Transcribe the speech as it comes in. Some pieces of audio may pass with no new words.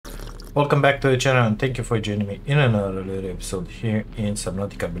Welcome back to the channel and thank you for joining me in another little episode here in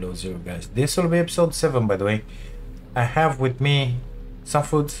Subnautica Below Zero, guys. This will be episode 7, by the way. I have with me some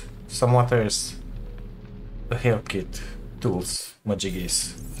food, some waters, a health kit, tools,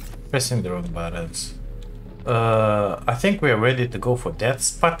 majigis, pressing the wrong buttons. I think we are ready to go for that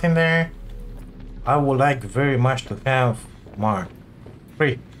spot in there. I would like very much to have Mark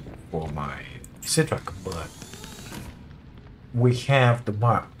 3 for my Citruck, but we have the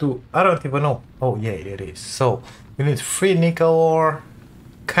Mark II. I don't even know. Oh yeah, it is. So we need 3 nickel ore,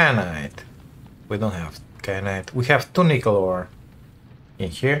 kyanite. We don't have kyanite. We have 2 nickel ore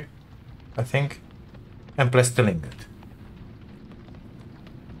in here, I think, and plus the ingot.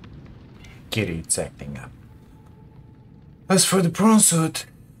 Kitty, it's acting up. As for the prawn suit,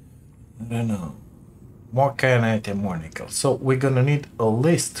 I don't know. More kyanite and more nickel. So we're gonna need at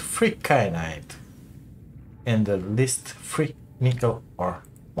least 3 kyanite and at least 3 nickel or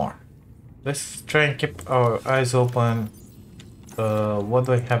more. Let's try and keep our eyes open. What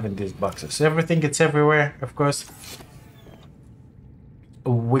do I have in these boxes? Everything, it's everywhere, of course.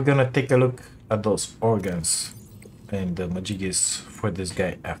 We're gonna take a look at those organs and the majigis for this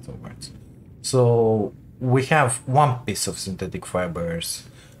guy afterwards. So we have 1 piece of synthetic fibers.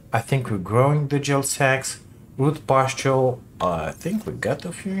 I think we're growing the gel sacks, root pustule. I think we got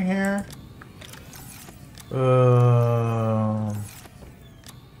a few here.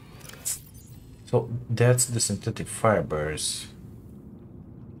 So that's the synthetic fibers.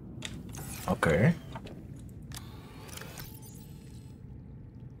 Okay.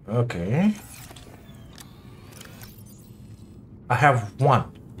 Okay. I have 1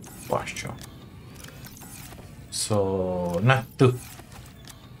 pustule. So not 2.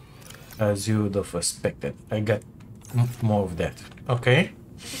 As you would have expected. I got more of that. Okay.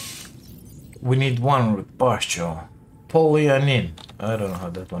 We need 1 root pustule. Polyanin. I don't know how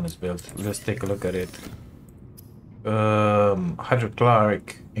that one is built. Let's take a look at it.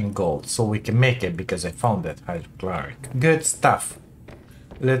 Hydrochloric in gold. So we can make it because I found that hydrochloric. Good stuff.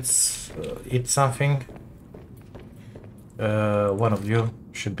 Let's eat something. One of you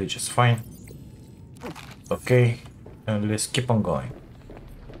should be just fine. Okay. And let's keep on going.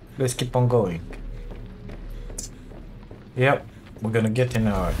 Let's keep on going. Yep, we're gonna get in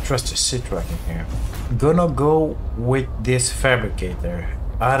our trusted Citruck in here. Gonna go with this fabricator.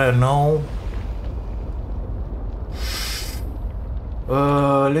 I don't know.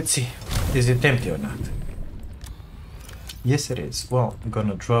 Let's see. Is it empty or not? Yes, it is. Well, I'm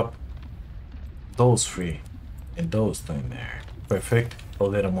gonna drop those 3 and those 2 in there. Perfect. A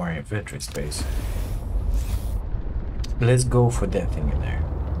little more inventory space. Let's go for that thing in there.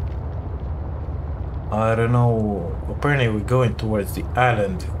 I don't know, apparently we're going towards the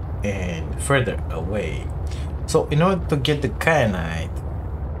island and further away. So in order to get the kyanite,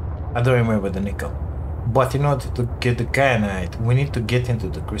 I don't remember the nickel, but in order to get the kyanite, we need to get into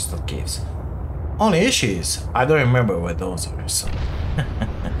the crystal caves. Only issue is, I don't remember where those are, so.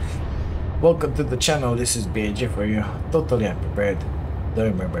 Welcome to the channel, this is B.I.G for you, totally unprepared,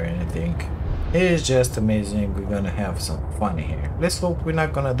 don't remember anything. It's just amazing, we're gonna have some fun here. Let's hope we're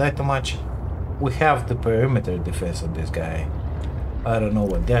not gonna die too much. We have the perimeter defense of this guy. I don't know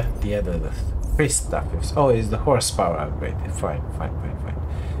what that, the other, the 3 stuff is. Oh, it's the horsepower upgrade. Fine.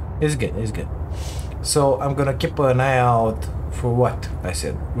 It's good, it's good. So I'm gonna keep an eye out for what I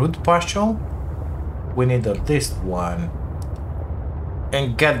said. Root pustule. We need at least 1.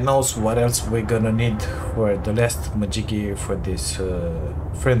 And God knows what else we're gonna need for the last majigi for this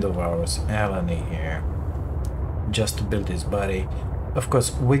friend of ours, Alan here. Just to build his body. Of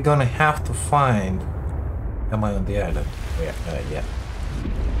course, we're gonna have to find... Am I on the island? Yeah.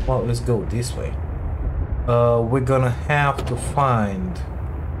 Well, let's go this way. We're gonna have to find...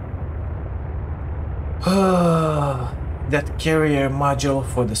 that carrier module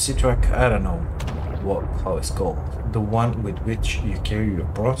for the Citruck. I don't know how it's called. The one with which you carry your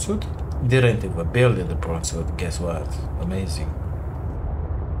prawn suit? Didn't even build the prawn suit. Guess what? Amazing.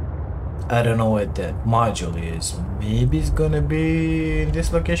 I don't know what that module is. Maybe it's gonna be in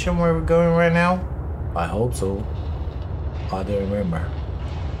this location where we're going right now? I hope so. I don't remember.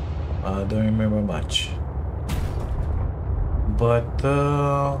 I don't remember much. But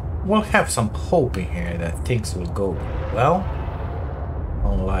we'll have some hope in here that things will go well. I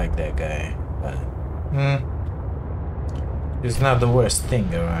don't like that guy. But, it's not the worst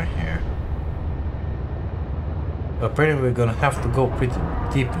thing around here. Apparently we're gonna have to go pretty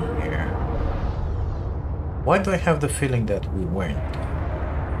deep in here. Why do I have the feeling that we weren't?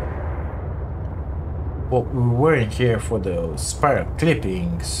 Well, we weren't here for the spiral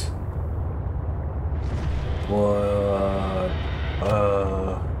clippings. But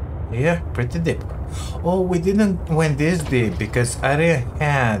Yeah, pretty deep. Oh, we didn't went this deep because I didn't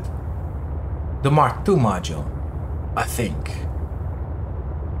had the Mark II module, I think.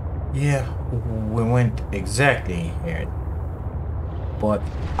 Yeah, we went exactly here, but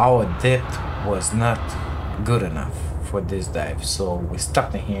our depth was not good enough for this dive, so we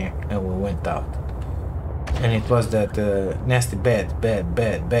stopped in here and we went out. And it was that nasty bad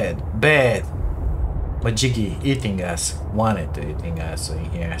B.I.G eating us, wanted to eating us in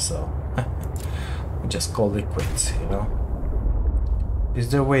here, so we just called it quits, you know. Is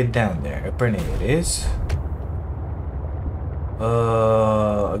there a way down there? Apparently it is.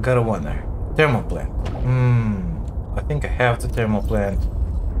 I gotta wonder. Thermal plant. I think I have the thermal plant.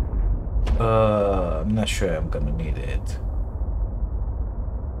 I'm not sure I'm gonna need it.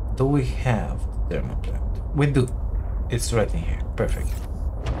 Do we have the thermal plant? We do. It's right in here. Perfect.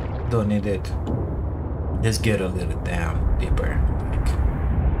 Don't need it. Let's get a little down deeper.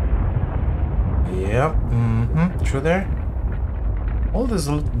 Yep. Through there. Oh, there's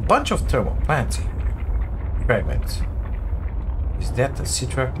a bunch of thermal plants here. Fragments. Is that the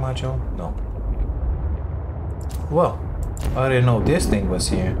C-track module? No. Well, I didn't know this thing was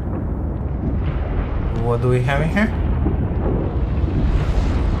here. What do we have in here?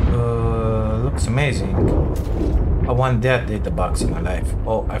 Looks amazing. I want that data box in my life.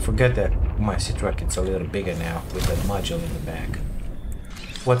 Oh, I forget that my C-track is a little bigger now with that module in the back.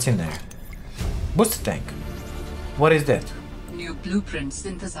 What's in there? Booster tank. What is that? New blueprint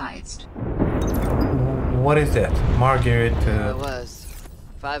synthesized. What is that? Margaret... I was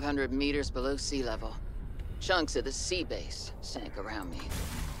 500 meters below sea level. Chunks of the sea base sank around me.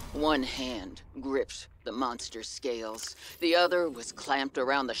 One hand gripped the monster's scales. The other was clamped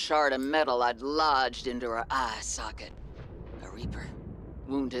around the shard of metal I'd lodged into her eye socket. A Reaper.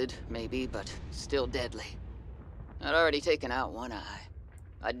 Wounded, maybe, but still deadly. I'd already taken out one eye.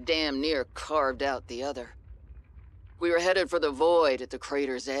 I damn near carved out the other. We were headed for the void at the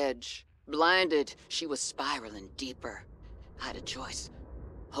crater's edge. Blinded, she was spiraling deeper. I had a choice.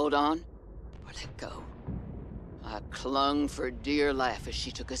 Hold on, or let go. I clung for dear life as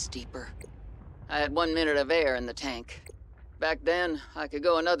she took us deeper. I had 1 minute of air in the tank. Back then, I could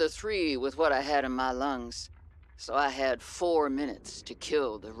go another 3 with what I had in my lungs. So I had 4 minutes to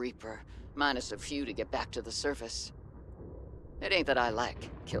kill the Reaper, minus a few to get back to the surface. It ain't that I like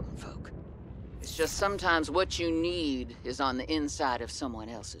killing folk. It's just sometimes what you need is on the inside of someone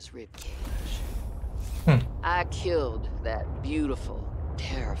else's ribcage. I killed that beautiful,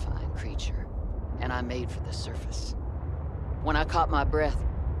 terrifying creature, and I made for the surface. When I caught my breath,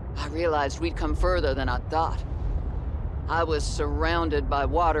 I realized we'd come further than I thought. I was surrounded by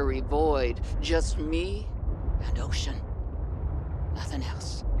watery void, just me and ocean. Nothing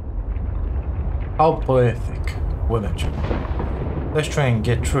else. How poetic, wouldn't you? Let's try and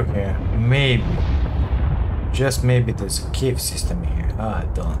get through here. Maybe, just maybe there's a cave system here. I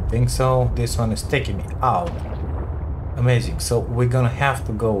don't think so. This one is taking me out. Amazing. So we're gonna have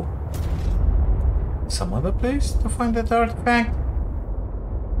to go some other place to find that artifact.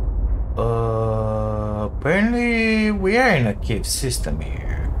 Apparently we are in a cave system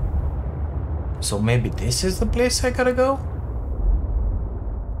here. So maybe this is the place I gotta go?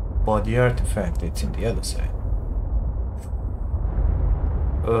 But the artifact, it's in the other side.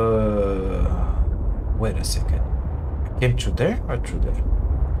 Wait a second. I came through there or through there?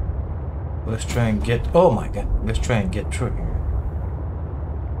 Let's try and get... Oh my god. Let's try and get through here.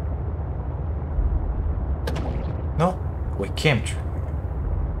 No, we came through here.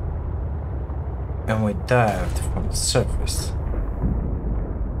 And we dived from the surface.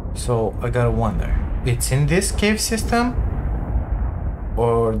 So I gotta wonder. It's in this cave system?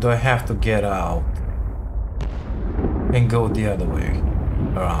 Or do I have to get out and go the other way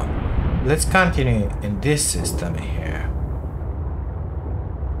around? Let's continue in this system here.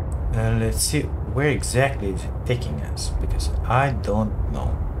 And let's see where exactly is it taking us, because I don't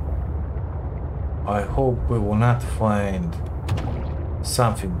know. I hope we will not find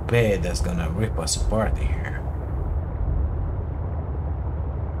something bad that's gonna rip us apart here.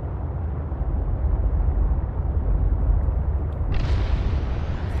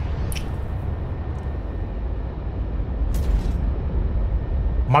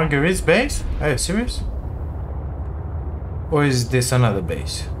 Marguerite's base? Are you serious? Or is this another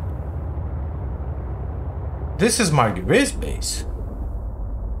base? This is Marguerite's base.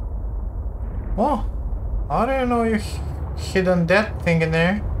 Oh, I didn't know you hidden that thing in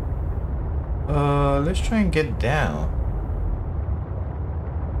there. Let's try and get down.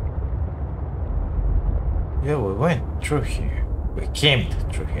 Yeah, we went through here. We came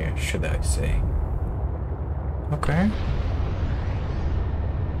through here, should I say. Okay.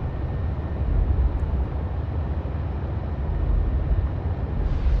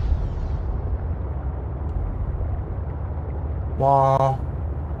 Well,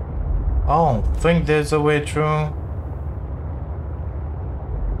 I don't think there's a way through.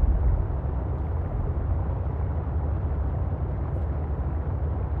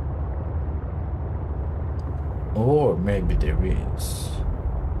 Or maybe there is.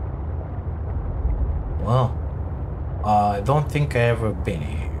 Well, I don't think I ever been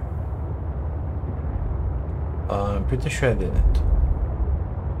here. I'm pretty sure I didn't.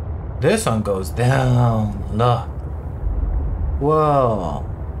 This one goes down a lot. Whoa.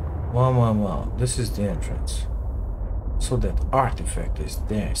 Whoa. This is the entrance. So that artifact is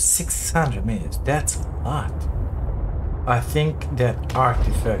there. 600 meters. That's a lot. I think that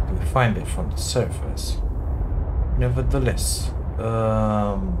artifact, we find it from the surface. Nevertheless,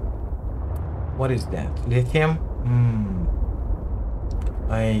 what is that? Lithium?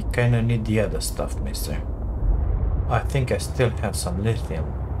 I kinda need the other stuff, mister. I think I still have some lithium.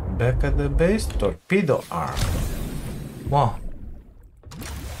 Back at the base, torpedo arm. Wow.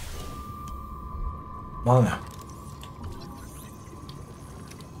 Well now.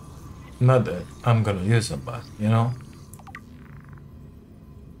 Not that I'm gonna use them, but, you know.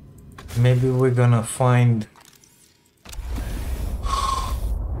 Maybe we're gonna find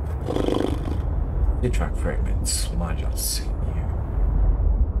the track fragments modules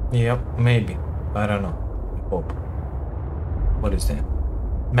here. Yep, maybe. I don't know. I hope. What is that?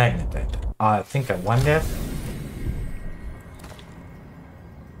 Magnetite. I think I want that.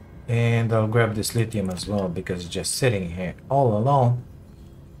 And I'll grab this lithium as well because it's just sitting here all alone.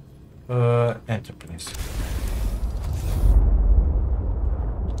 Enter please.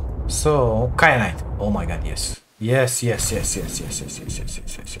 So, kyanite. Oh my god, yes. Yes.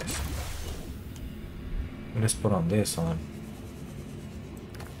 Let's put on this on.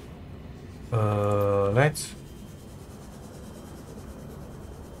 Lights.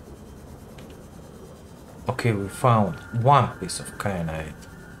 Okay, we found one piece of kyanite.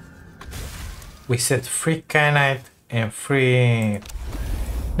 We said 3 kyanite and 3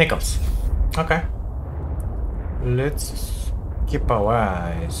 nickels. Okay. Let's keep our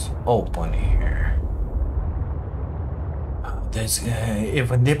eyes open here. There's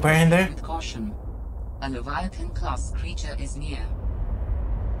even deeper in there. With caution. A Leviathan-class creature is near.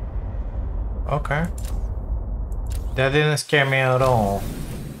 Okay. That didn't scare me at all.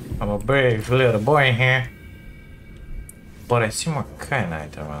 I'm a brave little boy in here. But I see more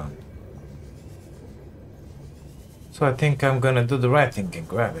kyanite around. So I think I'm gonna do the right thing and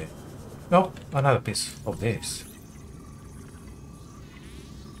grab it. Nope, another piece of this.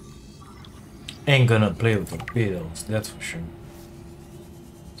 Ain't gonna play with torpedoes, that's for sure.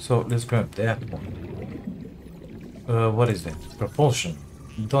 So let's grab that one. What is that? Propulsion.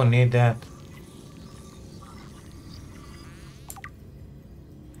 Don't need that.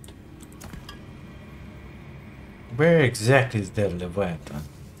 Where exactly is that Leviathan?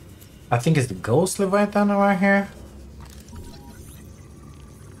 I think it's the ghost Leviathan around here.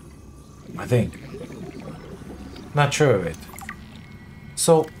 I think. Not sure of it.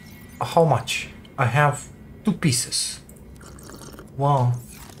 So, how much? I have 2 pieces. Well,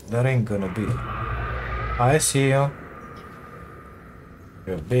 that ain't gonna be. I see you.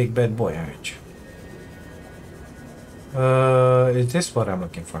 You're a big bad boy, aren't you? Is this what I'm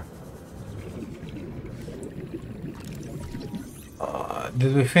looking for?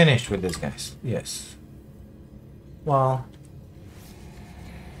 Did we finish with this, guys? Yes. Well.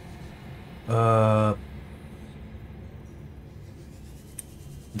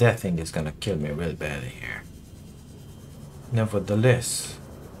 That thing is gonna kill me real bad here. Nevertheless,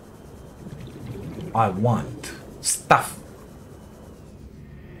 I want stuff.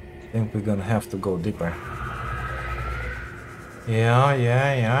 I think we're gonna have to go deeper. Yeah.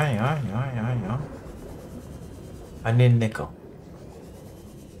 I need nickel.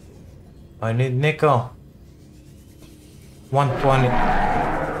 I need nickel. 120.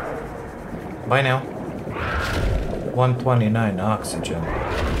 Bye now. 129 oxygen.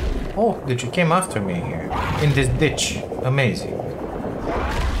 Oh, did you came after me here in this ditch? Amazing.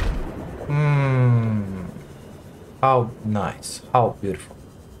 How nice. How beautiful.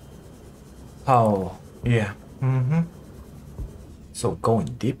 How yeah. So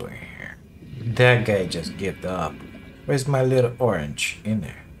going deeper here. That guy just gave up. Where's my little orange in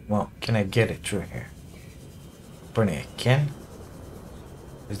there? Well, can I get it through here? Bernie, I can.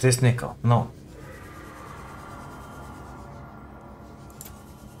 Is this nickel? No.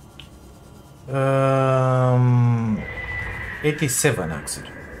 87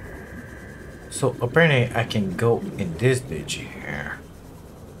 oxygen. So apparently I can go in this ditch here.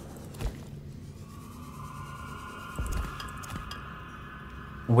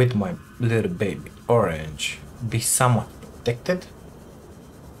 With my little baby orange. Be somewhat detected.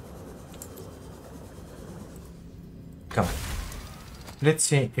 Come on. Let's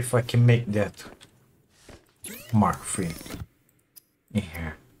see if I can make that Mark III in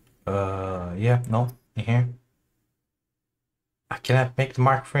here. Yeah, no, in here. I cannot make the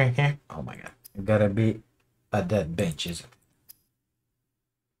Mark III in here. Oh my god, you gotta be at that bench, is it?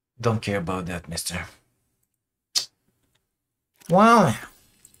 Don't care about that, mister. Well,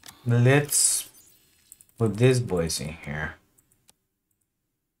 let's put these boys in here.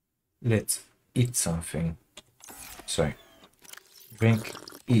 Let's eat something. Sorry. Drink,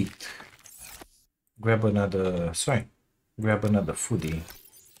 eat. Grab another, sorry. Grab another foodie.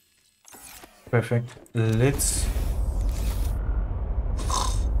 Perfect. Let's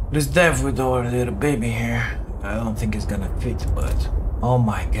dive with our little baby here. I don't think it's gonna fit, but oh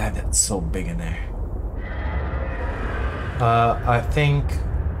my god, that's so big in there. I think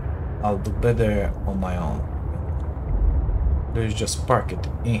I'll do better on my own. Let's just park it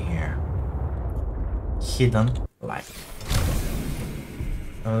in here. Hidden light.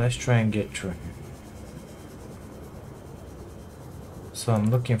 Now let's try and get through here. So I'm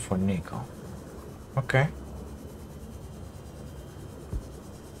looking for Nico. Okay.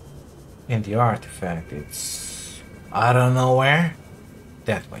 And the artifact, it's... I don't know where.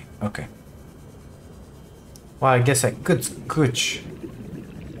 That way. Okay. Well, I guess I could scooch.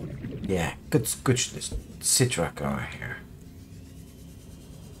 Yeah, could scooch this Citrac over here.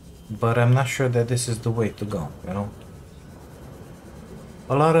 But I'm not sure that this is the way to go, you know?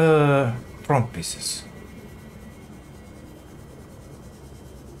 A lot of front pieces.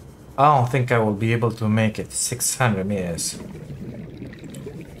 I don't think I will be able to make it 600 meters.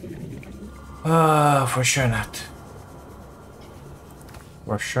 For sure not.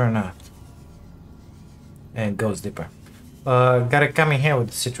 For sure not. And it goes deeper. Gotta come in here with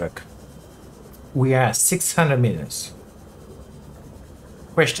the Citrac. We are 600 meters.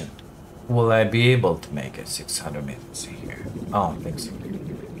 Question. Will I be able to make it 600 meters in here? I don't think so.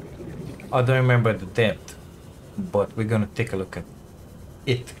 I don't remember the depth, but we're gonna take a look at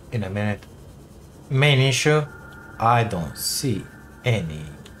it in a minute. Main issue, I don't see any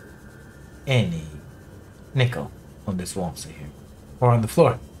nickel on this wall here, or on the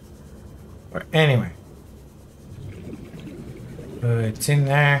floor, or anywhere. It's in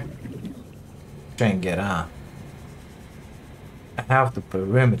there. Try and get out. I have the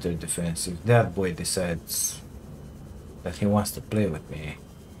perimeter defense if that boy decides that he wants to play with me.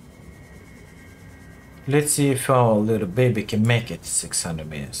 Let's see if our little baby can make it 600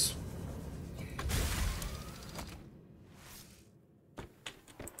 meters.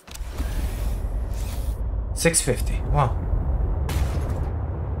 $650. Wow.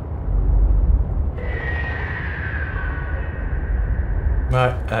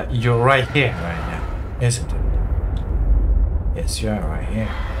 But you're right here right now, isn't it? Yes, you are right here.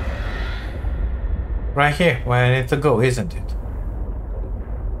 Right here, where I need to go, isn't it?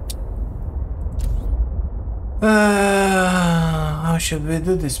 How should we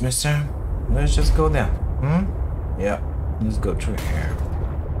do this, mister? Let's just go down. Yeah, let's go through here.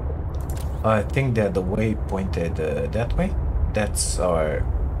 I think that the way pointed that way. That's our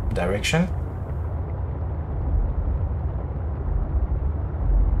direction.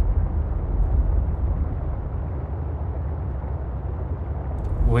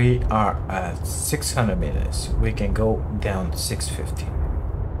 We are at 600 meters. We can go down 650.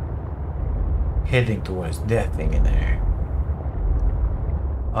 Heading towards that thing in there.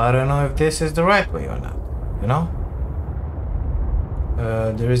 I don't know if this is the right way or not, you know?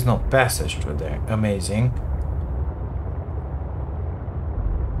 There is no passage through there. Amazing.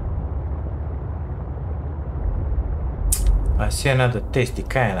 I see another tasty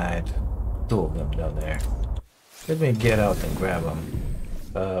cyanide. 2 of them down there. Let me get out and grab them.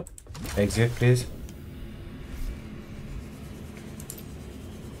 Exit, please.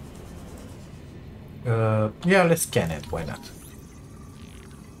 Yeah, let's scan it. Why not?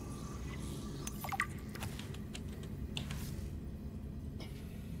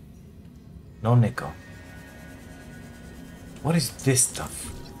 No nickel. What is this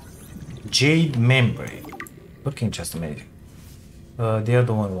stuff? Jade membrane. Looking just amazing. The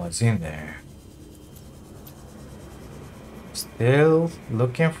other one was in there. Still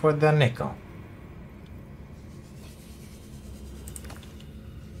looking for the nickel.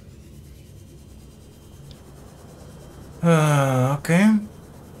 Okay.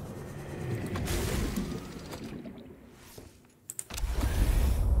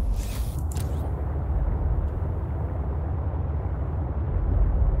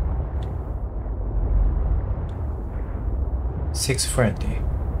 $630.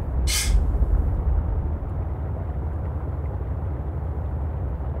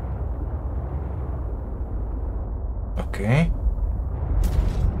 Okay.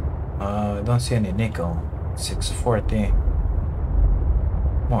 I don't see any nickel. 640.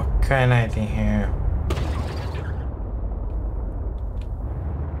 More kyanite in here.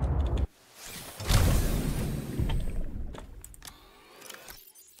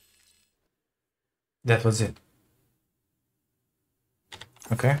 That was it.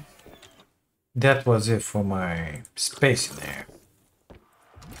 Okay. That was it for my space in there.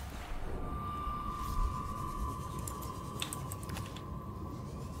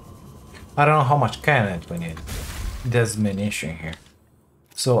 I don't know how much kyanite we need. There's many issues here.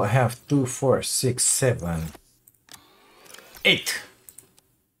 So I have 2, 4, 6, 7, 8.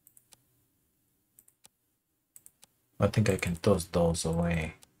 I think I can toss those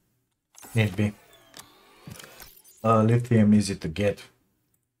away. Need be. Lithium easy to get.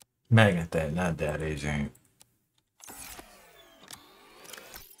 Magnetite not that easy.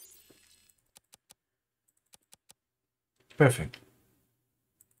 Perfect.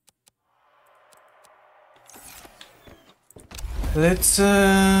 Let's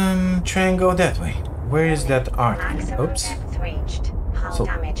try and go that way. Where is that art? Oops. So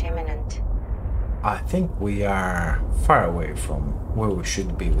damage imminent. I think we are far away from where we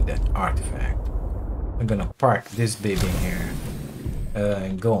should be with that artifact. I'm gonna park this baby in here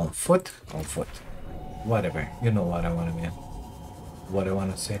and go on foot. On foot. Whatever. You know what I want to mean. What I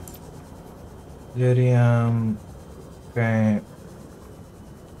want to say. Lyrium. Okay.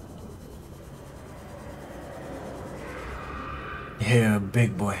 Yeah,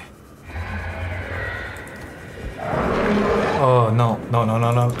 big boy. Oh, no. No, no,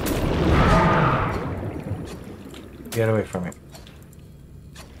 no, no. Get away from it.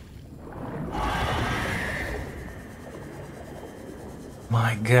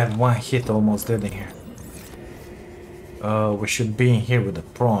 My god, one hit almost dead in here. We should be in here with the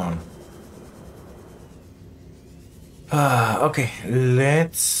prawn. Okay,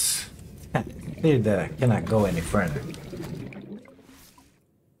 let's clear that. Cannot go any further.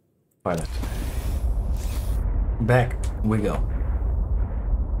 Pilot. Back we go.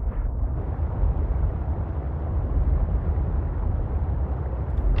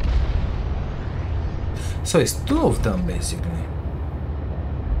 So it's 2 of them basically.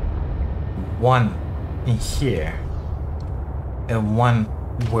 One in here and one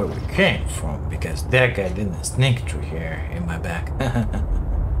where we came from, because that guy didn't sneak through here in my back.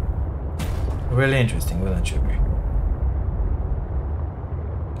 Really interesting, wouldn't you agree?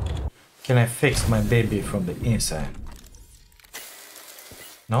 Can I fix my baby from the inside?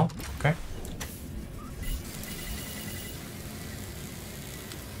 No? Okay.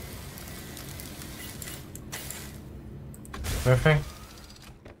 Perfect.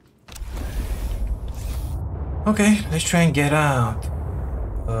 Okay, let's try and get out.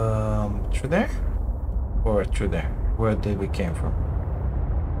 Through there? Or through there? Where did we came from?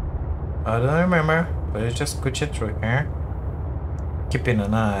 I don't remember, but let's just push it through here. Keeping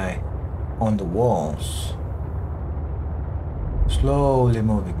an eye on the walls. Slowly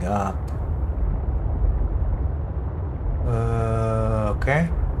moving up. Okay.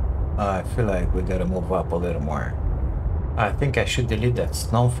 I feel like we gotta move up a little more. I think I should delete that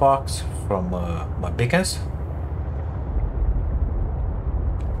snow fox from my beacons.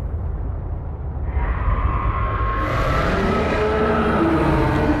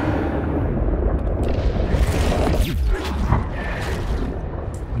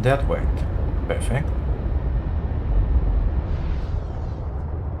 That worked. Perfect.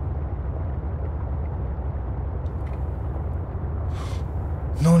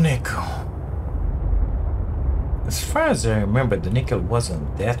 No nickel. As far as I remember, the nickel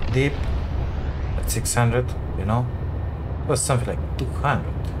wasn't that deep at 600, you know? It was something like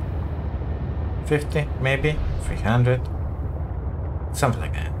 250, maybe 300, something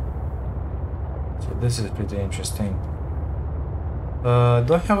like that. So this is pretty interesting.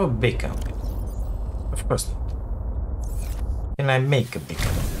 Do I have a beacon? Of course not. Can I make a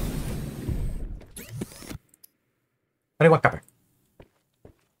beacon? I want copper.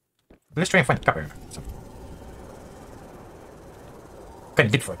 Let's try and find copper. So, kind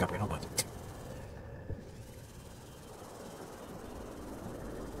of deep for a copper, you know, but...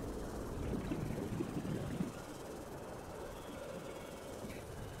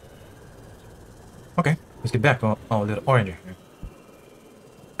 Okay, let's get back to our little orange here.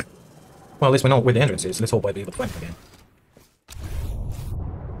 Well, at least we know where the entrance is. Let's hope I'll be able to find it again.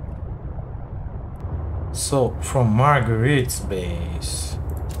 So, from Marguerite's base,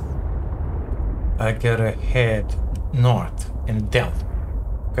 I gotta head north and down.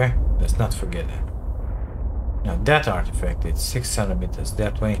 Okay? Let's not forget that. Now, that artifact is 600 meters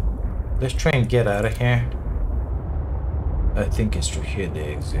that way. Let's try and get out of here. I think it's through here the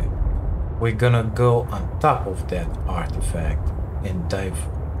exit. We're gonna go on top of that artifact and dive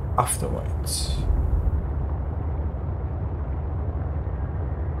afterwards.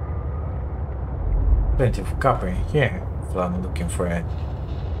 Plenty of copper in here if I'm looking for it.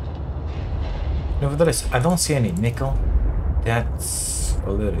 Nevertheless, I don't see any nickel. That's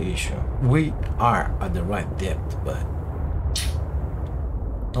a little issue. We are at the right depth, but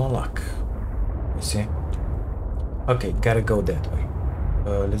no luck. You see? Okay, gotta go that way.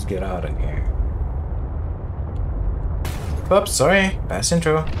 Let's get out of here. Oops, sorry, passing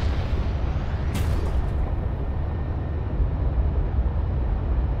through.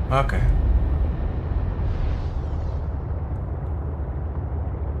 Okay.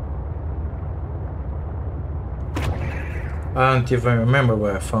 I don't even remember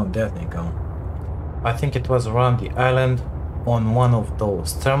where I found that nickel. I think it was around the island on one of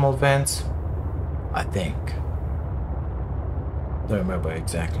those thermal vents. I think. Don't remember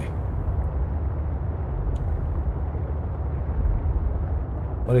exactly.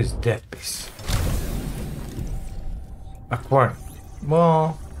 What is that piece? Aquarium.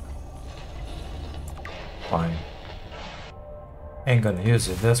 Well, fine. Ain't gonna use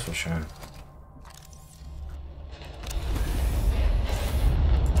it, that's for sure.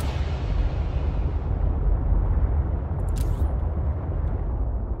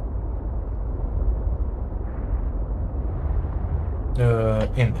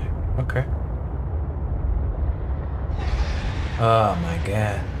 In there. Okay. Oh my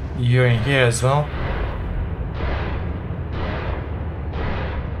god. You're in here as well?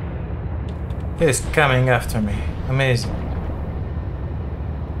 He's coming after me. Amazing.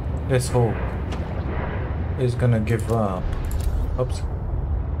 Let's hope he's gonna give up. Oops.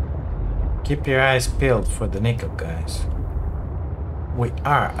 Keep your eyes peeled for the nickel, guys. We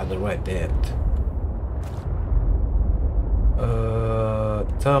are at the right depth.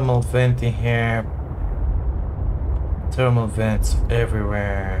 Thermal vent in here. Thermal vents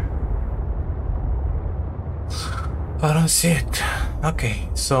everywhere. I don't see it. Okay,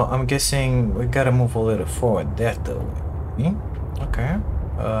 so I'm guessing we gotta move a little forward that way. Okay.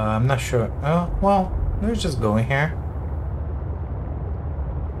 I'm not sure. Well, let's just go in here.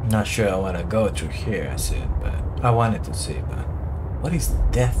 Not sure I want to go through here, I said, but I wanted to see, but what is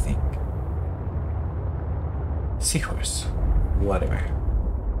that thing? Seahorse. Whatever.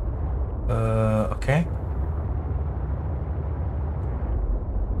 Okay.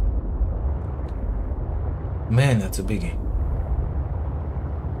 Man, that's a biggie.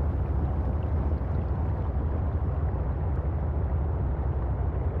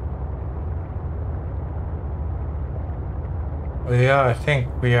 Yeah, I think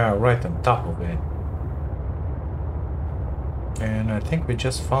we are right on top of it. And I think we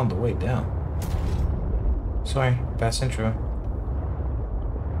just found the way down. Sorry, passing through.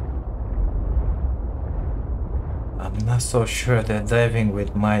 I'm not so sure that diving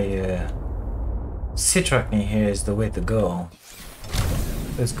with my C-Truck in here is the way to go.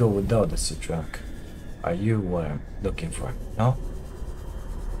 Let's go without the C-Truck. Are you what I'm looking for? No?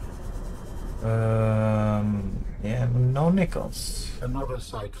 Yeah, no nickels. Another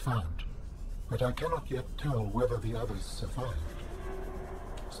site found, but I cannot yet tell whether the others survived.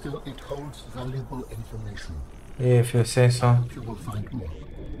 Still, it holds valuable information. If you say so. You will find more.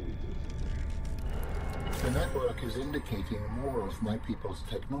 The network is indicating more of my people's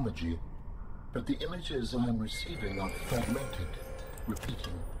technology, but the images I am receiving are fragmented,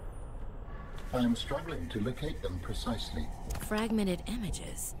 repeating. I am struggling to locate them precisely. Fragmented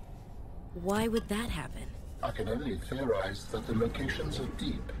images? Why would that happen? I can only theorize that the locations are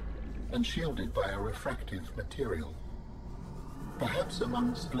deep and shielded by a refractive material. Perhaps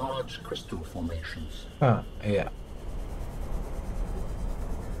amongst large crystal formations. Yeah.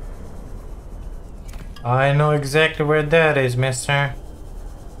 I know exactly where that is, mister.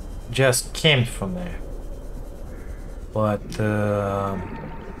 Just came from there. But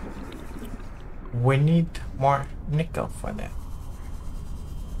we need more nickel for that.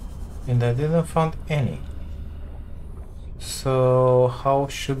 And I didn't find any. So how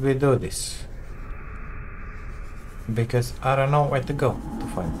should we do this? Because I don't know where to go to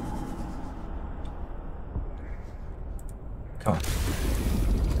find it. Come on.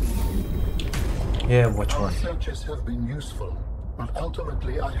 Yeah, which one? Our searches have been useful, but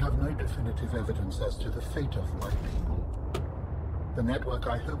ultimately I have no definitive evidence as to the fate of my people. The network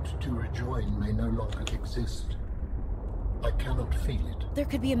I hoped to rejoin may no longer exist. I cannot feel it. There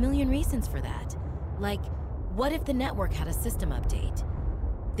could be a million reasons for that. Like, what if the network had a system update?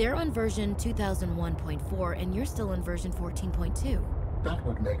 They're on version 2001.4 and you're still on version 14.2. That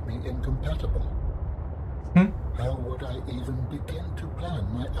would make me incompatible. How would I even begin to plan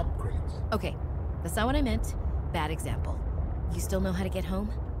my upgrades? Okay, that's not what I meant. Bad example. You still know how to get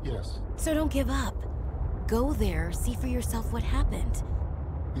home? Yes, So don't give up. Go there, see for yourself what happened.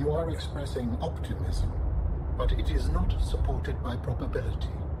 you are expressing optimism, but it is not supported by probability.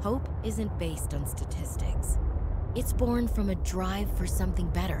 Hope isn't based on statistics. It's born from a drive for something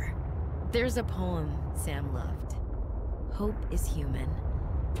better. There's a poem Sam loved. Hope is human.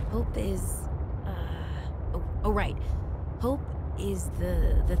 Hope is... Oh, right. Hope is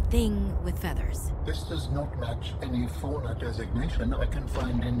the thing with feathers. This does not match any fauna designation I can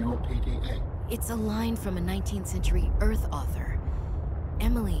find in your PDA. It's a line from a 19th century Earth author.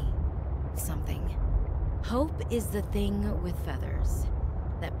 Emily... something. Hope is the thing with feathers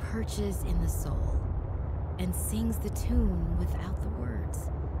that perches in the soul and sings the tune without the words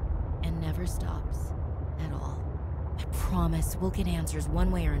and never stops at all. I promise we'll get answers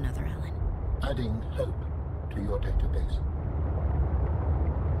one way or another, Alan. Adding hope to your database.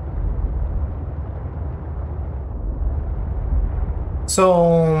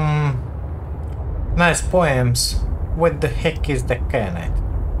 So, nice poems. What the heck is the canet?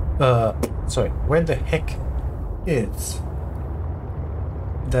 Sorry, where the heck is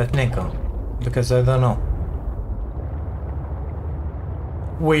that nickel? Because I don't know.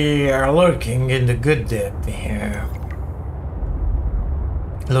 We are lurking in the good depth here.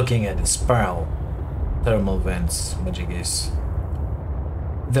 Looking at the spiral thermal vents, magic is.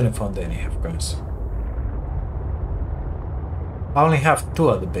 Didn't find any, of course. I only have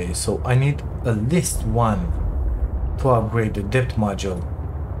 2 at the base, so I need at least 1 to upgrade the depth module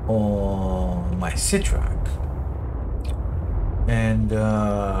on my C-Track. And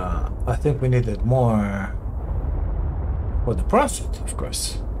I think we needed more for the process, of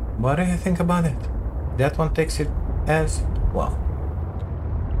course. What do you think about it? That one takes it as well.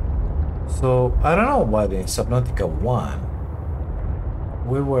 So I don't know why in Subnautica 1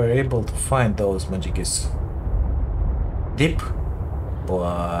 we were able to find those magicus deep,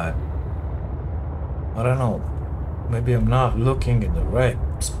 but I don't know. Maybe I'm not looking in the right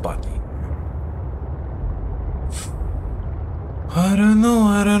spot. I don't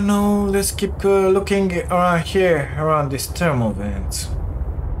know. Let's keep looking around here, around these thermal vents.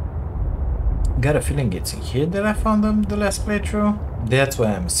 Got a feeling it's in here that I found them the last playthrough. That's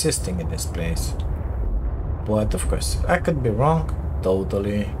why I'm insisting in this place. But of course, I could be wrong.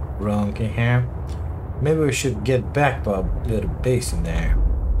 Totally wrong in here. Maybe we should get back to our little base in there.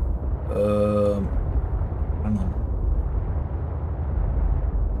 I don't know.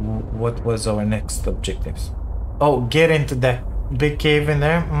 What was our next objectives? Oh, get into that big cave in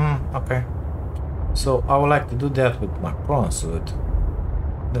there? Okay. So I would like to do that with my prawn suit.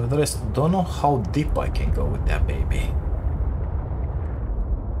 Nevertheless, don't know how deep I can go with that baby.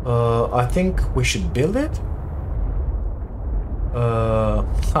 I think we should build it.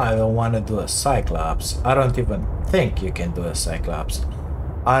 I don't want to do a Cyclops. I don't even think you can do a Cyclops.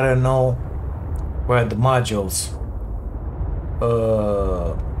 I don't know where the modules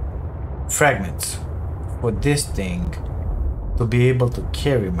fragments for this thing to be able to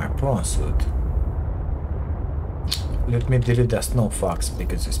carry my prawn suit. Let me delete that snow fox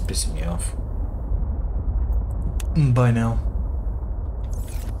because it's pissing me off. By now.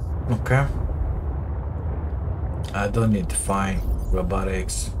 Okay. I don't need to find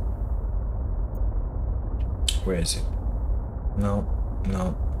robotics. Where is it? No.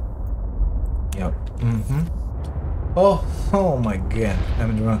 Yep. Oh my god. I'm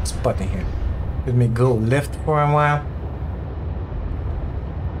in the wrong spot in here. Let me go left for a while.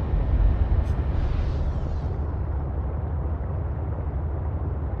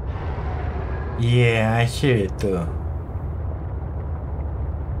 Yeah, I hear it too.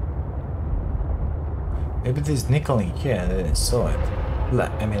 Maybe there's nickel in here. I didn't saw it.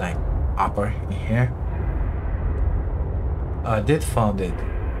 I mean, like upper in here. I did found it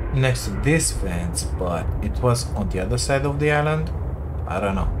next to this fence, but it was on the other side of the island. I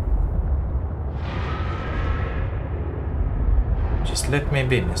don't know. Just let me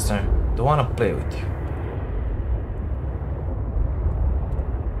be, mister. Don't wanna play with you.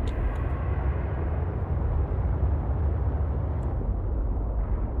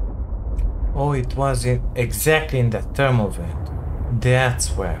 Oh, it was exactly in that thermal vent. That's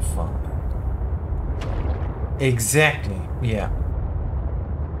where I found it. Exactly, yeah.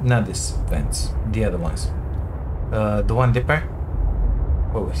 Not this vents, the other ones. The one dipper?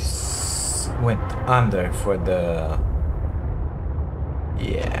 Oh, went under for the...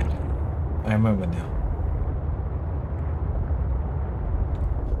 Yeah, I remember now.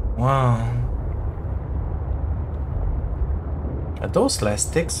 Wow. Are those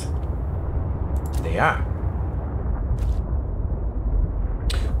elastics? They are.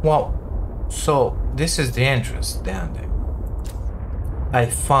 Well, so this is the entrance down there. I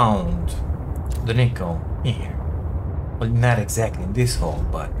found the nickel in here. Well, not exactly in this hole,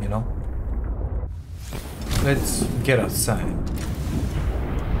 but you know. Let's get outside.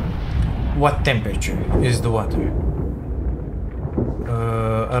 What temperature is the water?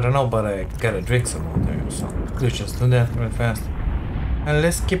 I don't know, but I gotta drink some water, so let's just do that real fast. And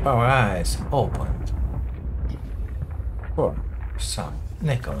let's keep our eyes opened for some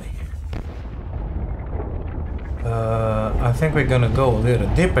nickel in here. I think we're gonna go a little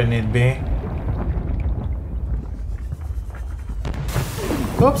deeper, need be.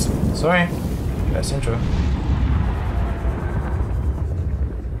 Oops, sorry. That's intro.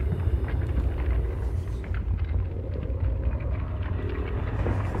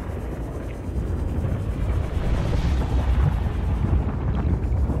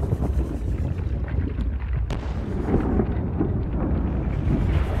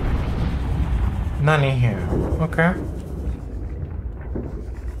 None in here. Okay.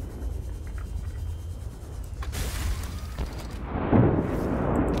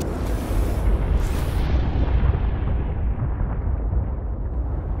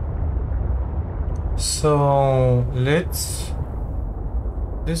 So let's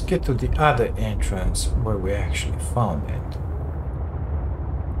get to the other entrance where we actually found it.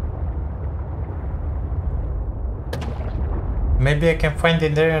 Maybe I can find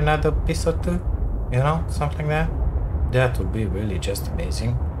in there another piece or two, you know, something like that. That would be really just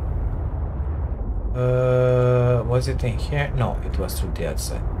amazing. Was it in here? No, it was through the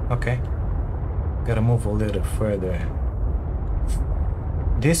outside. Okay. Gotta move a little further.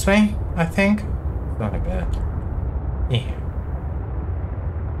 This way, I think. Not like that. In here.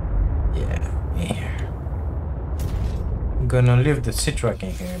 Yeah, in here. I'm gonna leave the Citroën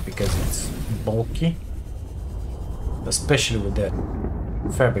in here because it's bulky. Especially with that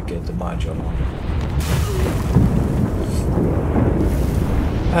fabricated module on it.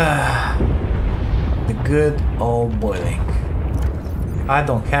 The good old boiling. I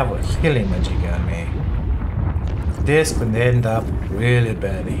don't have a healing magic on me. This could end up really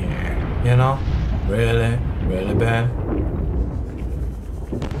bad here, you know? Really, really bad.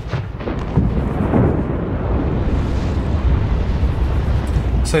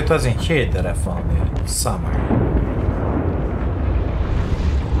 So it wasn't here that I found it, somewhere.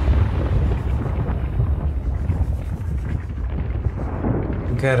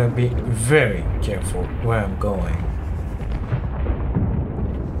 Gotta be very careful where I'm going.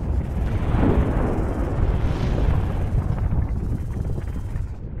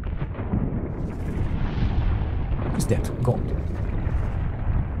 What's that? Gold.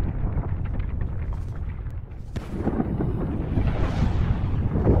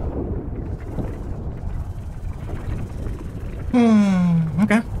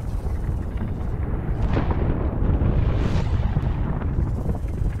 Okay.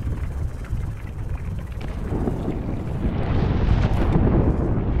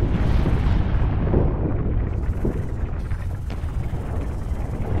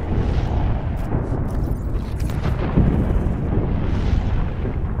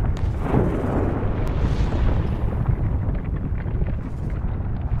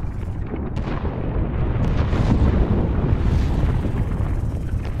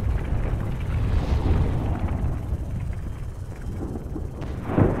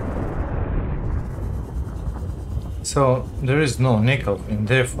 So there is no nickel in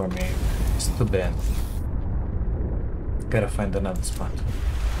there for me. It's too bad. Gotta find another spot.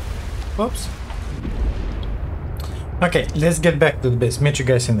 Oops. Okay, let's get back to the base. Meet you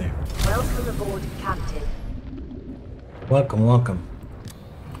guys in there. Welcome aboard, Captain. Welcome, welcome.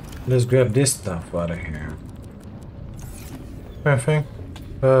 Let's grab this stuff out of here. Perfect.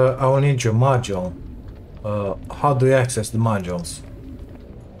 I will need your module. How do you access the modules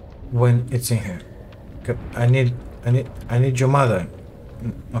when it's in here? I need your mother.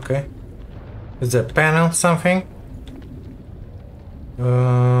 Okay. Is there a panel something?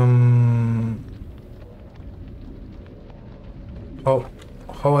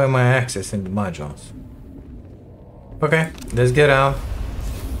 How am I accessing the modules? Okay, let's get out.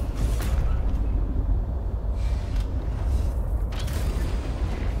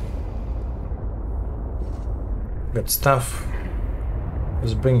 Got stuff.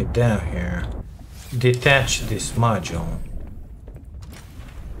 Let's bring it down here. Detach this module.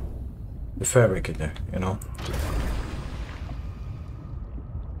 The fabricator, you know.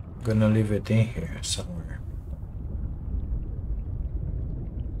 Gonna leave it in here somewhere.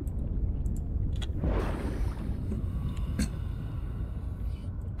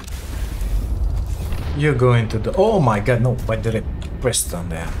 You're going to the... Oh my god, no, why did it... pressed on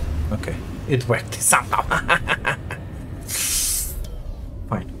there. Okay, it worked somehow.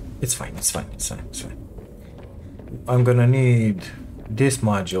 Fine, it's fine, it's fine, it's fine, it's fine. I'm gonna need this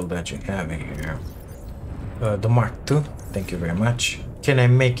module that you have in here. The Mark II, thank you very much. Can I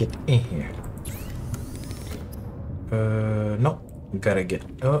make it in here? No, gotta get,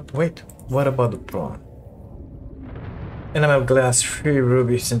 oh, wait, what about the prawn? Enamel glass, 3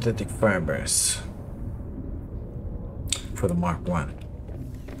 ruby synthetic fibers. For the Mark I.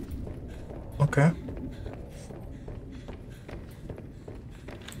 Okay.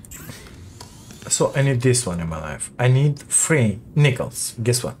 So I need this one in my life. I need 3 nickels.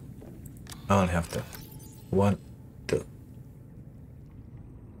 Guess what? I only have 2. 1, 2.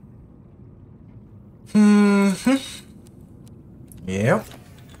 Yep.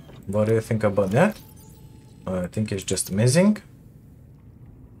 What do you think about that? I think it's just amazing.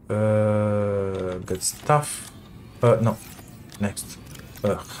 Good stuff. No. Next.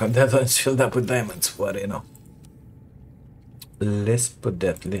 That one's filled up with diamonds. What do you know? Let's put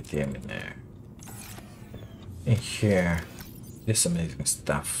that lithium in there. In here. This amazing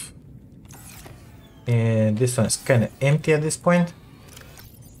stuff. And this one's kind of empty at this point.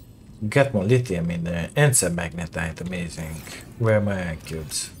 Got more lithium in there. And some magnetite. Amazing. Where are my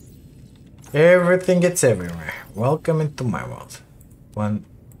cubes? Everything gets everywhere. Welcome into my world. 1,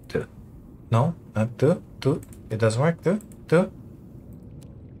 2. No, not 2. 2. It doesn't work. 2. 2.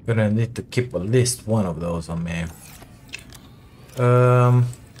 Gonna need to keep at least one of those on me.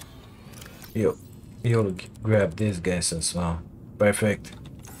 You'll grab these guys as well. Perfect.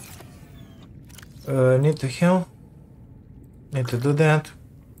 Need to heal. Need to do that.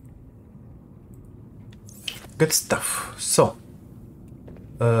 Good stuff. So,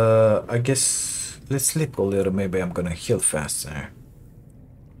 I guess let's sleep a little. Maybe I'm gonna heal faster.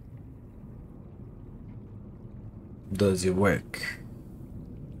 Does it work?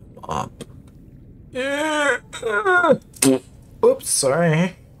 Up. Oops,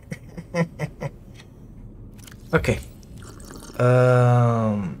 sorry. Okay.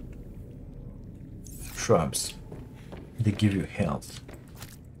 Shrubs. They give you health.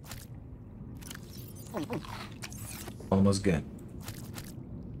 Almost good.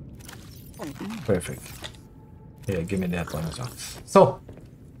 Perfect. Yeah, give me that one as well. So,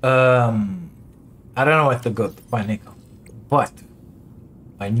 I don't know what to go to find nickel, but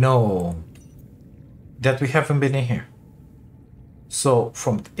I know that we haven't been in here. So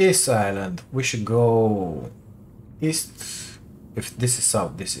from this island, we should go east. If this is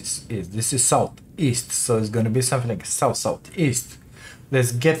south, this is east. This is southeast, so it's gonna be something like southeast.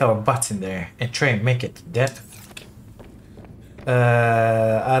 Let's get our butts in there and try and make it to that.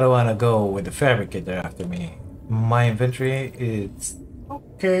 I don't wanna go with the fabricator after me. My inventory is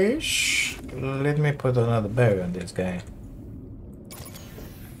okay. Let me put another barrier on this guy.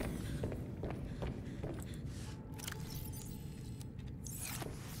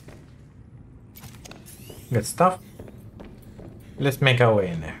 Good stuff. Let's make our way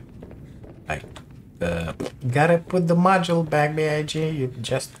in there. I gotta put the module back, B.I.G. You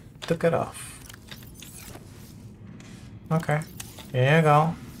just took it off. Okay. Here you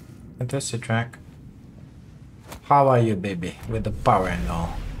go. Fantastic track. How are you, baby? With the power and all.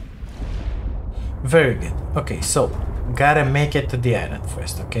 Very good. Okay, so gotta make it to the island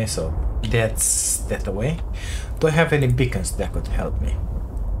first. Okay, so that's that away. Do I have any beacons that could help me?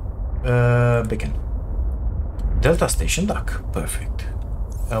 Beacon. Delta Station Dock. Perfect.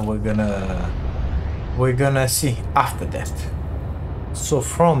 And we're gonna see after that. So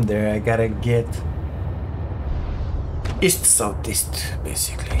from there I gotta get east southeast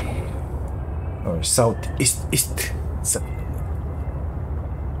basically, or southeast east. So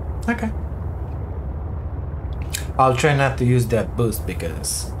okay, I'll try not to use that boost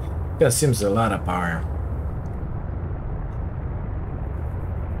because it consumes a lot of power.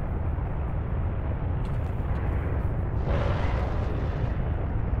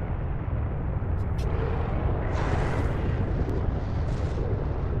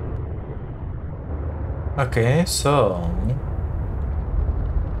 Okay, so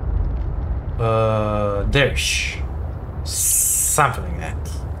there's something like that.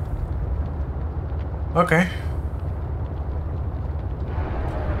 Okay,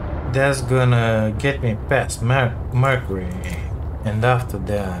 that's gonna get me past Mercury, and after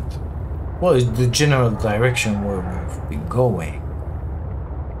that, what is the general direction where we've been going?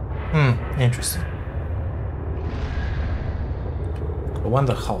 Interesting. I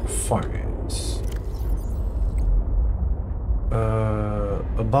wonder how far it is.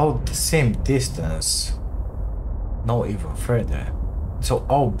 About the same distance, no, even further. So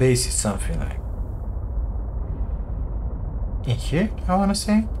our base is something like in here, I wanna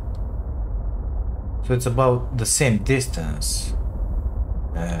say. So it's about the same distance,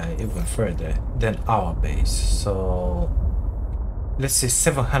 even further than our base. So let's say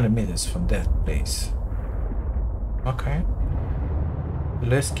 700 meters from that place. Okay.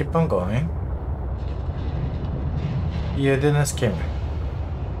 Let's keep on going. You didn't scare me.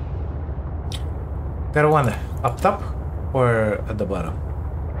 Gotta wonder, up top or at the bottom?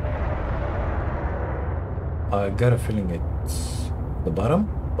 I got a feeling it's the bottom,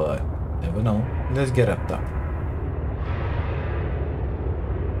 but never know. Let's get up top.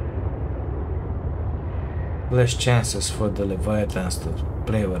 Less chances for the Leviathans to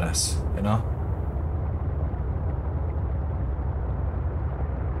play with us, you know?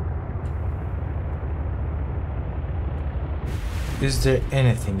 Is there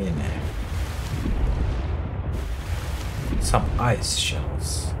anything in there? Some ice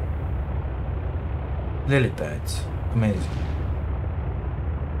shells. Lily pads. Amazing.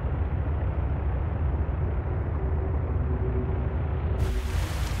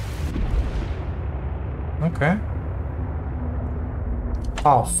 Okay.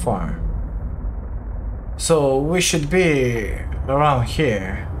 How far? So we should be around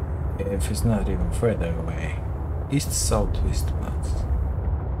here, if it's not even further away. East, southwest, west.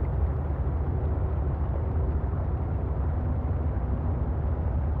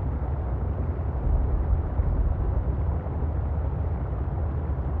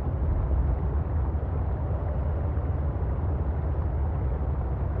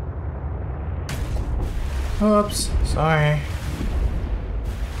 Oops, sorry.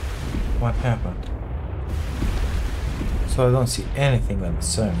 What happened? So I don't see anything on the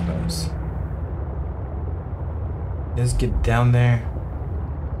surface. Let's get down there.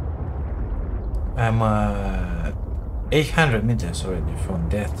 I'm 800 meters already from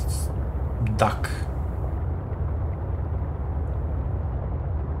that dock.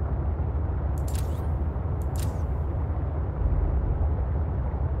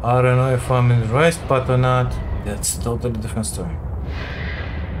 I don't know if I'm in the right spot or not. That's a totally different story.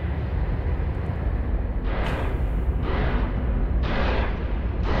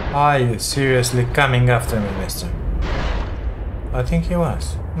 Are you seriously coming after me, mister? I think he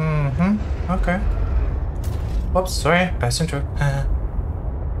was. Okay. Oops, sorry, passing through.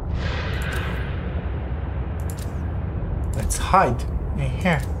 Let's hide in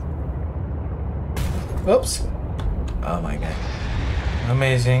here. Oops. Oh my god.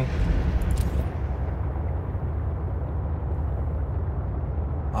 Amazing.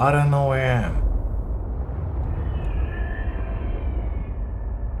 I don't know where I am.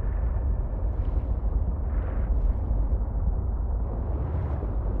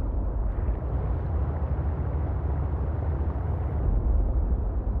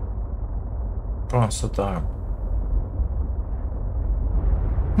 Transit arm.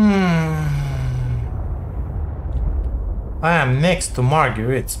 I am next to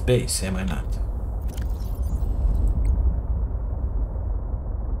Marguerite's base, am I not?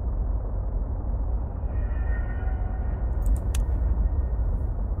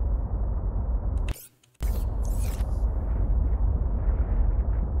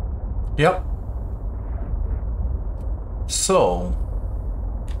 Yep. So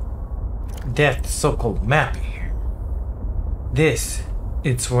that so-called map here. This,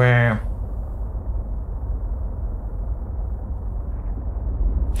 it's where.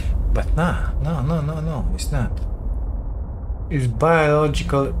 But no, it's not. It's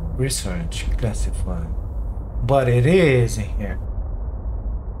biological research classified. But it is in here.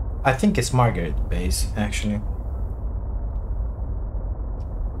 I think it's Margaret base, actually.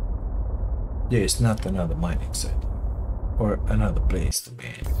 There is not another mining site. Or another place to be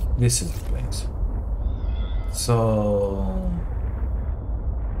in. This is the place. So...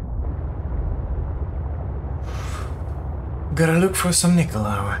 gotta look for some nickel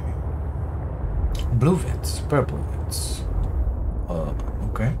ore. Blue vents, purple vents.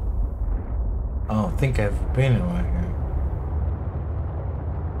 Okay. I don't think I've been around here.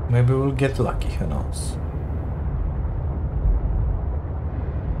 Maybe we'll get lucky, who knows.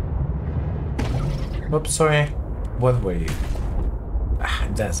 Oops, sorry. What were you?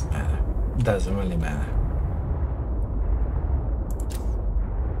 It doesn't matter. Doesn't really matter.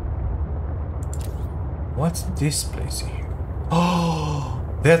 What's this place here? Oh,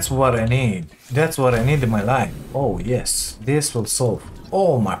 that's what I need. That's what I need in my life. Oh yes, this will solve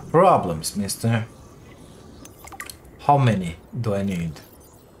all my problems, mister. How many do I need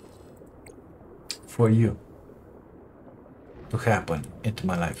for you to happen into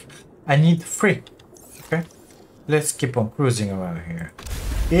my life? I need 3. Okay, let's keep on cruising around here.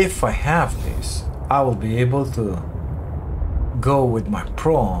 If I have this, I will be able to go with my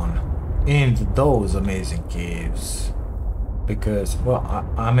prawn into those amazing caves. Because, well,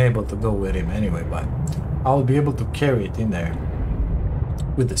 I'm able to go with him anyway, but I'll be able to carry it in there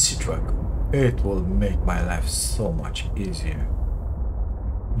with the sea truck. It will make my life so much easier.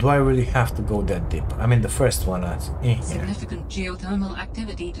 Do I really have to go that deep? I mean, the first one is in here. Significant geothermal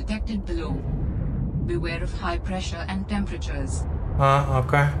activity detected below. Beware of high pressure and temperatures.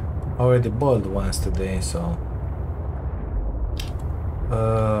 Okay. Already boiled once today, so...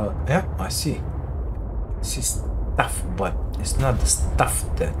 yeah, I see. I see stuff, but it's not the stuff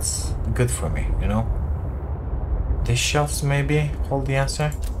that's good for me, you know? These shelves maybe hold the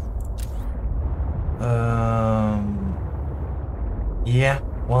answer? Yeah,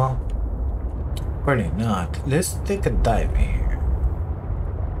 well, probably not. Let's take a dive here.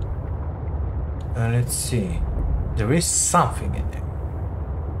 Let's see. There is something in there.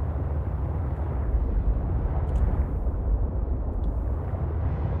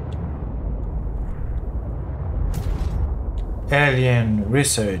 Alien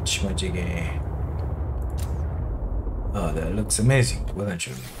research, B.I.G. Oh, that looks amazing, wouldn't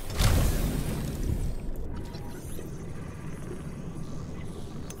you?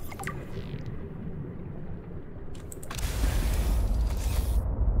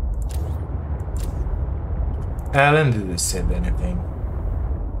 Alan didn't say anything.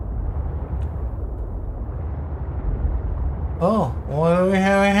 Oh, what do we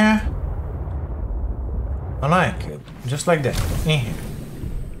have in here? An ion cube, just like that, in here.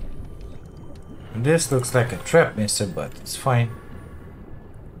 This looks like a trap, mister, but it's fine.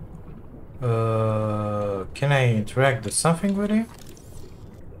 Can I interact with something with it?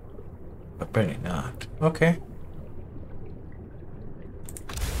 Apparently not. Okay.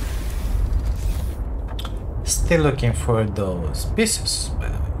 Still looking for those pieces, by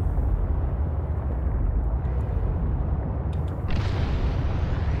the way.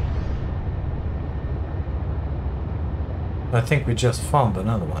 I think we just found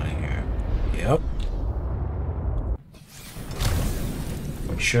another one here. Yep.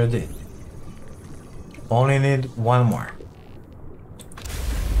 We sure did. Only need one more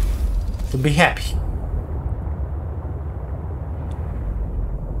to be happy.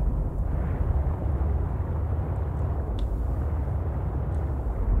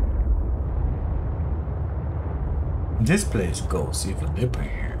 This place goes even deeper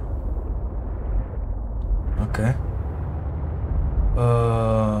here. Okay.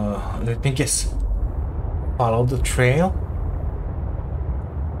 Let me guess. Follow the trail.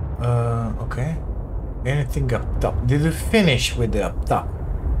 Okay. Anything up top? Did we finish with the up top?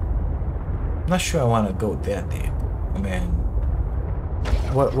 Not sure I want to go that deep. I mean,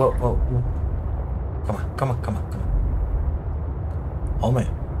 what? Come on, come on, come on, come on. Oh man,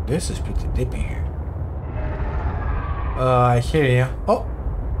 this is pretty deep in here. I hear you. Oh.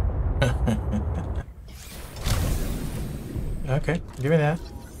 Okay, give me that.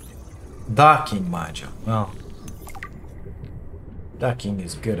 Docking module. Well, docking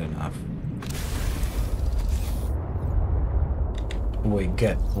is good enough. We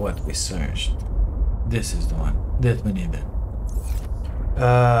get what we searched. This is the one that we needed.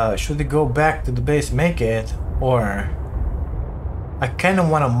 Should we go back to the base, make it, or I kind of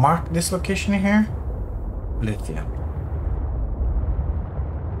want to mark this location here? Lithium.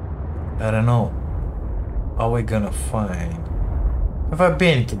 I don't know. Are we gonna find? Have I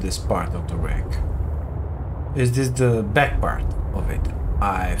been to this part of the wreck? Is this the back part of it?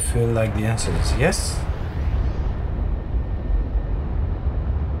 I feel like the answer is yes.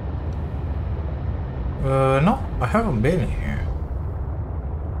 No, I haven't been here.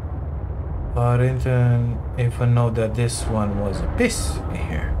 I didn't even know that this one was a piece in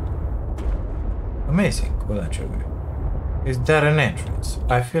here. Amazing, wouldn't you agree? Is that an entrance?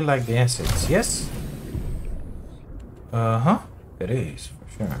 I feel like the answer is yes. Uh-huh. It is,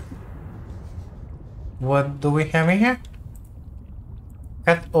 for sure. What do we have in here?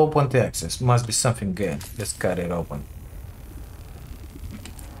 Cut open to access. Must be something good. Let's cut it open.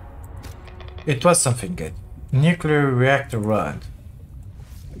 It was something good. Nuclear reactor rod.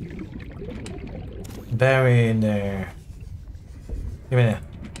 Bury in there. Give me that.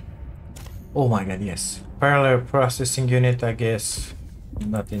 Oh my god, yes. Parallel processing unit, I guess. I'm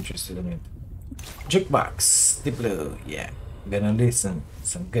not interested in it. Jukebox. The blue. Yeah. Gonna listen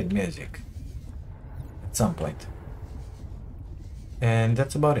some good music at some point. And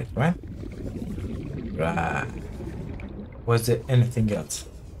that's about it, right? Right. Was there anything else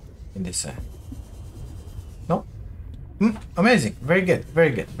in this side? No? Amazing. Very good. Very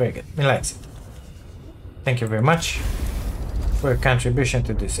good. Very good. Me likes it. Thank you very much for your contribution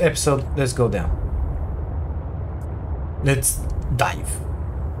to this episode. Let's go down. Let's dive,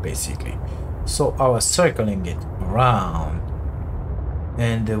 basically. So I was circling it around,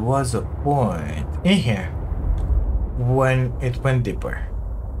 and there was a point in here when it went deeper.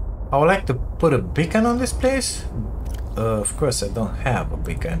 I would like to put a beacon on this place. Of course I don't have a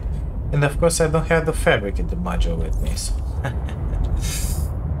beacon, and of course I don't have the fabricated module with me, so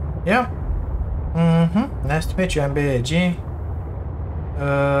yeah. Nice to meet you, I'm B.I.G.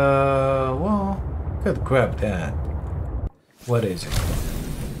 Well, could grab that. What is it?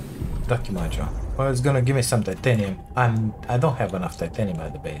 Ducky module. Well, it's gonna give me some titanium. I don't have enough titanium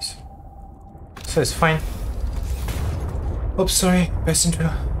at the base, so it's fine. Oops, sorry, passing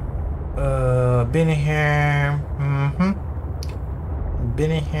through. Been in here.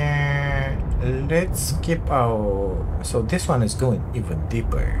 Been in here. Let's keep our. So this one is going even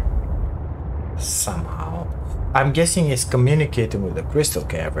deeper. Somehow. I'm guessing it's communicating with the crystal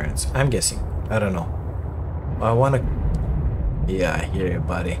caverns. I'm guessing. I don't know. I wanna. Yeah, I hear you,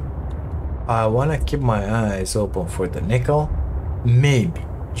 buddy. I wanna keep my eyes open for the nickel. Maybe.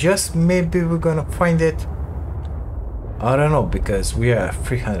 Just maybe we're gonna find it. I don't know, because we are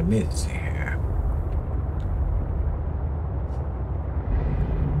 300 meters here.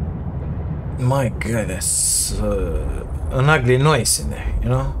 My god, that's an ugly noise in there, you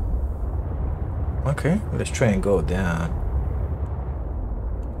know? Okay, let's try and go down.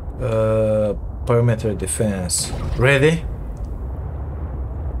 Perimeter defense. Ready?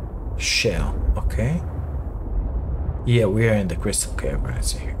 Shell, okay. Yeah, we are in the crystal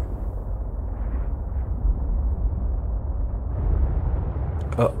caverns here.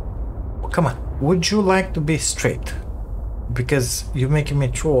 Come on, would you like to be straight? Because you're making me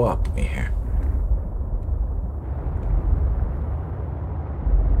throw up in here.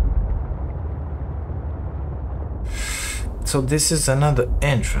 So this is another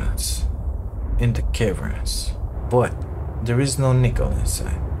entrance in the caverns, but there is no nickel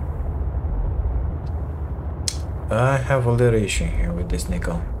inside. I have a little issue here with this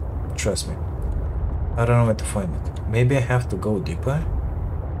nickel. Trust me. I don't know where to find it. Maybe I have to go deeper?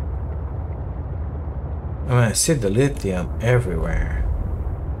 I mean, I see the lithium everywhere.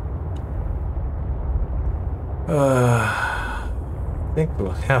 I think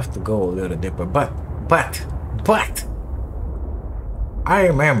we'll have to go a little deeper, but I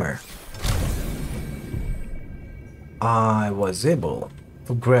remember I was able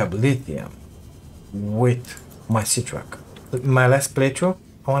to grab lithium with my C-Truck. My last playthrough,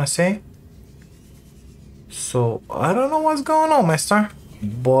 I want to say. So I don't know what's going on, mister,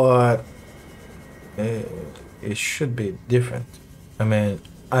 but it should be different. I mean,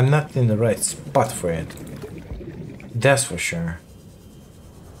 I'm not in the right spot for it. That's for sure.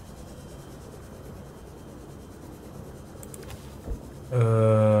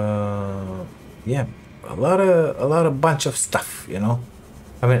 Yeah, a lot of bunch of stuff, you know.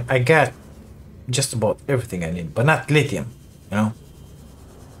 I mean, I got just about everything I need, but not lithium, you know.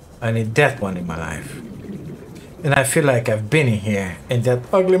 I need that one in my life. And I feel like I've been in here and that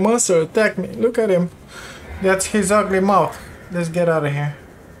ugly monster attacked me. Look at him. That's his ugly mouth. Let's get out of here.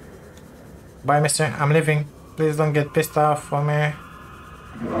 Bye, mister. I'm leaving. Please don't get pissed off for me.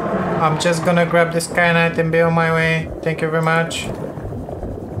 I'm just gonna grab this kyanite and be on my way. Thank you very much.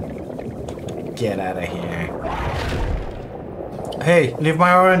 Get out of here. Hey, leave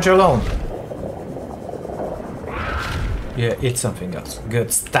my orange alone. Yeah, eat something else.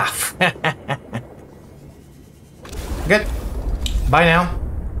 Good stuff. Good. Bye now.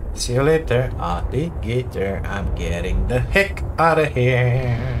 See you later, alligator. I'm getting the heck out of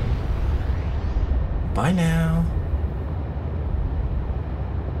here. Bye now.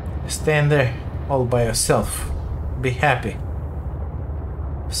 Stand there all by yourself. Be happy.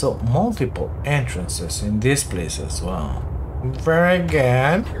 So, multiple entrances in this place as well. Very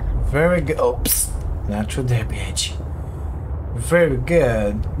good. Very good. Oops. Not through there, B.I.G. Very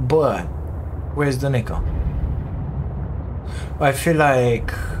good. But, where's the nickel? I feel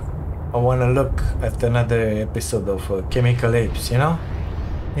like I want to look at another episode of Chemical Apes, you know?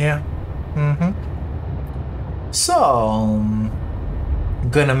 Yeah. So,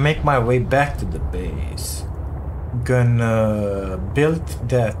 gonna make my way back to the base. Gonna build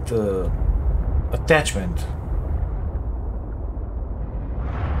that attachment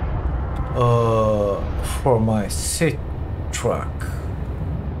for my C-Truck.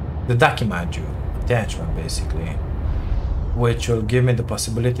 The ducky module attachment, basically. Which will give me the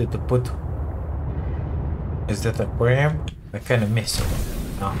possibility to put... Is that aquarium? I kind of miss it.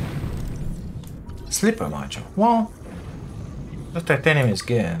 No. Slipper module. Well, the titanium is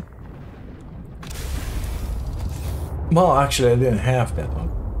good. Well, actually, I didn't have that one.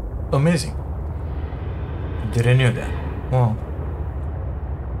 Amazing. Didn't know that. Well,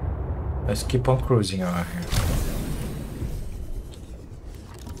 Let's keep on cruising around here.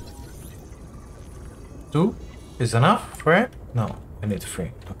 2 is enough for it? No, I need 3.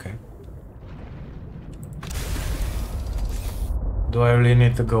 Okay. Do I really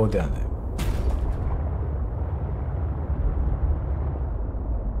need to go down there?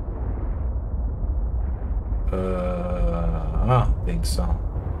 I don't think so.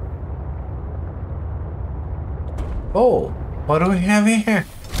 Oh, what do we have in here?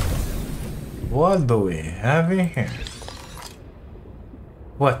 What do we have in here?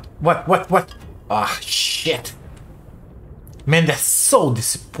 What? Ah, shit. Man, that's so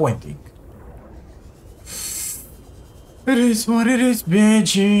disappointing. It is what it is,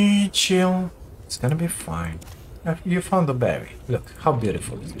 B.I.G. Chill. It's gonna be fine. You found the berry. Look, how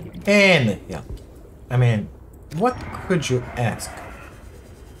beautiful is it? And, yeah. I mean, what could you ask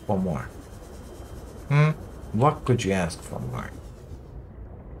for more? What could you ask for more?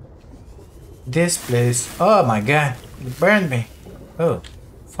 This place... Oh my god, it burned me. Oh,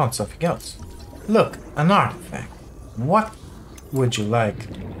 found something else. Look, an artifact. What would you like?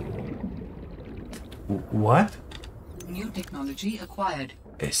 What? New technology acquired.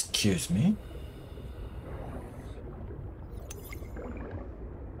 Excuse me?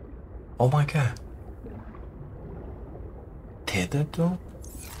 Oh my god. Tether too?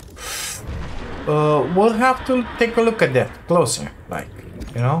 We'll have to take a look at that closer, like,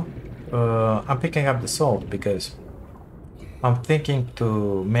 you know? I'm picking up the salt because I'm thinking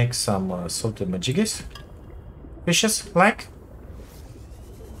to make some salted majigis fishes, like,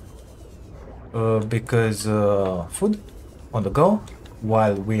 because food on the go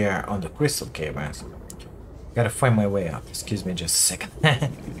while we are on the crystal caverns. Gotta find my way out. Excuse me just a second.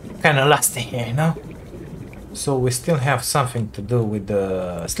 Kinda lost in here, you know? So we still have something to do with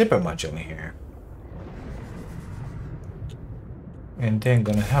the sleeper module here. And then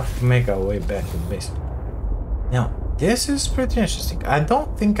gonna have to make our way back to the base. Now, this is pretty interesting. I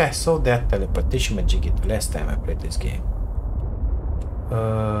don't think I saw that teleportation magic the last time I played this game.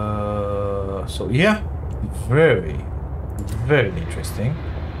 So yeah, very interesting.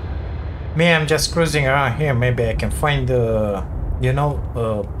 Me, I'm just cruising around here. Maybe I can find the, you know,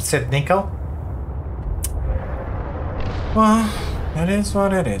 set nickel. Well, it is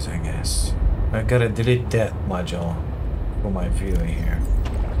what it is, I guess. I gotta delete that module for my viewer here.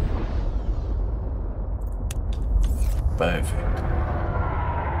 Perfect.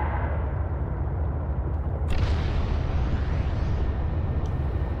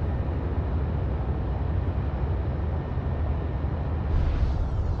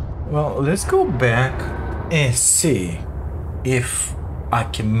 Well, let's go back and see if I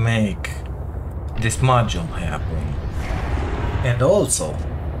can make this module happen. And also,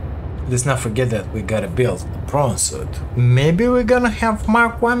 let's not forget that we gotta build the prawn suit. Maybe we're gonna have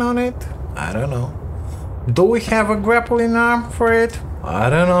Mark 1 on it? I don't know. Do we have a grappling arm for it? I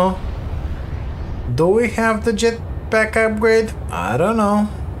don't know. Do we have the jetpack upgrade? I don't know.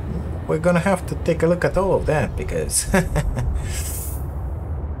 We're gonna have to take a look at all of that because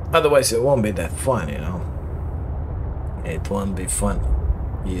otherwise it won't be that fun, you know. It won't be fun.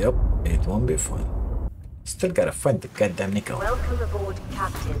 Yep, it won't be fun. Still gotta find the goddamn nickel. Welcome aboard,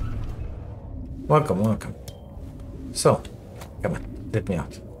 Captain. Welcome, welcome. So, come on, let me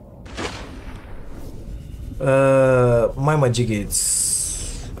out. My magic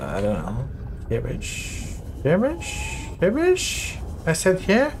is... I don't know. Here-ish? I said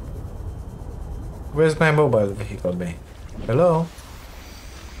here? Where's my mobile vehicle be? Hello?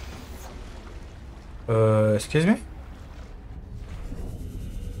 Excuse me?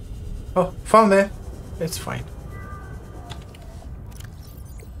 Oh, found it. It's fine.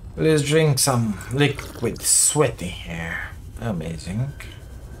 Let's drink some liquid sweaty here. Amazing.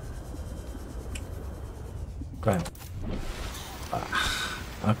 Climb.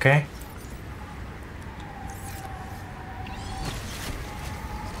 Okay.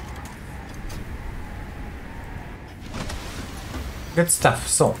 Good stuff.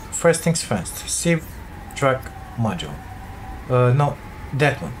 So, first things first. Save track module. No,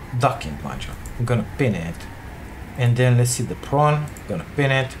 that one. Docking module. I'm gonna pin it. And then let's see the prawn. Gonna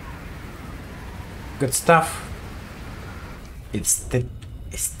pin it. Good stuff. It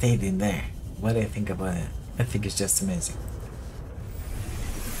stayed in there. What do you think about it? I think it's just amazing.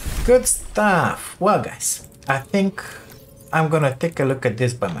 Good stuff. Well, guys, I think I'm gonna take a look at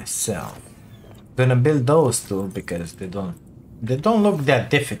this by myself. Gonna build those two because they don't look that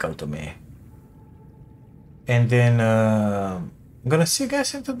difficult to me. And then I'm gonna see you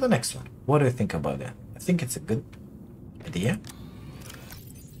guys into the next one. What do you think about that? I think it's a good idea.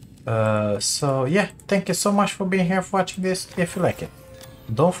 So yeah, thank you so much for being here, for watching this. If you like it,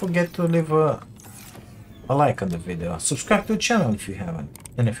 don't forget to leave a like on the video, subscribe to the channel if you haven't,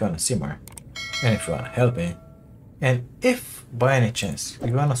 and if you want to see more, and if you want to help me, and if by any chance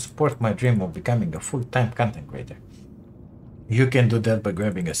you want to support my dream of becoming a full-time content creator, you can do that by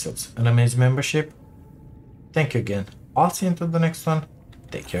grabbing yourselves an amazing membership. Thank you again. I'll see you until the next one.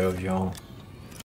 Take care of you all.